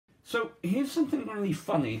So here's something really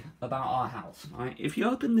funny about our house, right? If you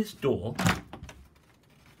open this door,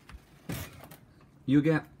 you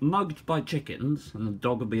get mugged by chickens, and the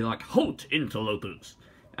dog will be like, "Halt, interlopers!"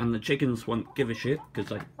 And the chickens won't give a shit,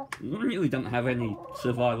 because they really don't have any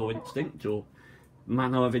survival instinct or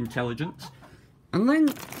manner of intelligence. And then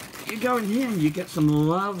you go in here and you get some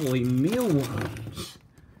lovely mealworms,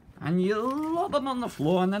 and you lob them on the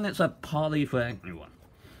floor, and then it's a party for everyone.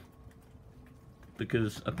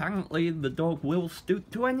 Because apparently the dog will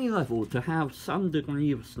stoop to any level to have some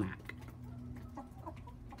degree of snack.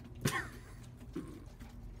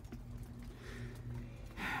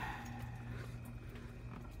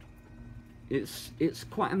 It's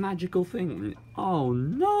quite a magical thing. Oh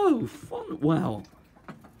no, Fontwell!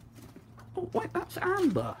 Oh wait, that's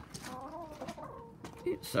Amber.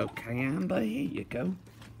 It's okay, Amber, here you go.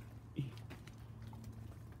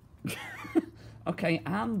 Okay,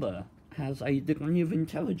 Amber has a degree of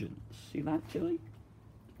intelligence. See that, Chili?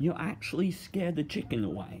 You actually scared the chicken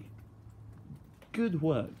away. Good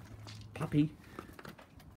work, puppy.